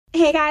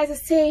Hey guys,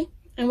 it's T,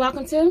 and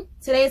welcome to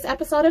today's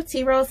episode of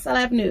T-Rose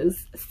Celeb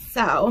News.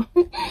 So,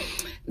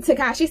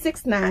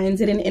 Tekashi69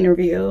 did an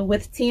interview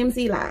with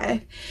TMZ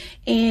Live,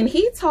 and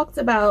he talked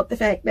about the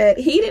fact that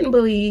he didn't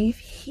believe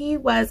he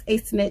was a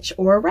snitch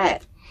or a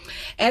rat.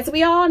 As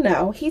we all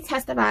know, he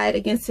testified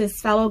against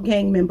his fellow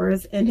gang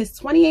members in his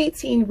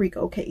 2018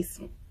 RICO case.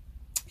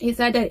 He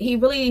said that he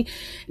really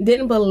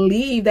didn't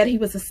believe that he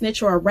was a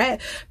snitch or a rat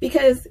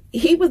because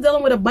he was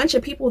dealing with a bunch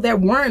of people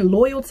that weren't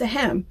loyal to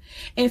him.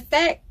 In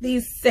fact,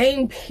 these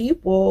same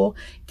people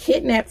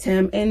kidnapped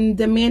him and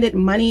demanded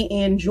money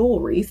and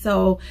jewelry.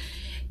 So,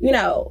 you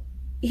know,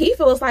 he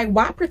feels like,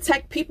 why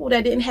protect people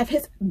that didn't have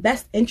his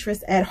best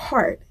interests at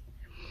heart?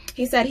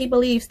 He said he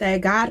believes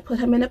that God put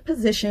him in a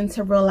position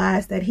to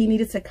realize that he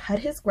needed to cut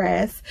his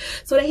grass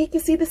so that he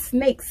could see the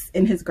snakes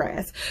in his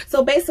grass.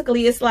 So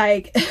basically, it's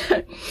like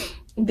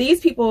these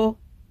people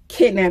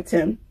kidnapped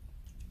him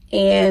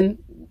and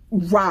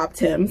robbed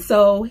him,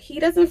 so he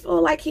doesn't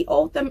feel like he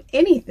owed them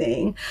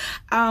anything.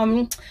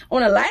 On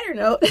a lighter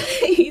note,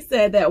 he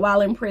said that while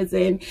in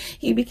prison,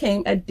 he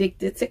became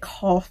addicted to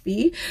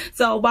coffee.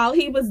 So while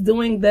he was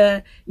doing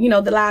the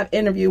live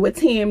interview with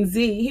TMZ,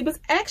 he was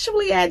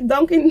actually at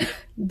Dunkin'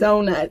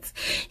 Donuts.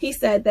 He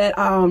said that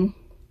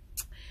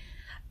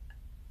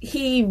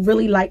he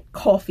really liked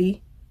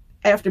coffee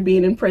after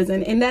being in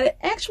prison, and that it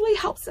actually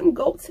helps him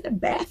go to the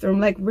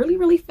bathroom like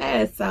really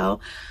fast. So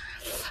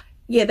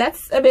yeah,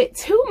 that's a bit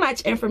too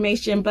much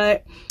information,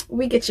 but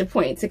we get your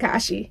point,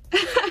 Tekashi.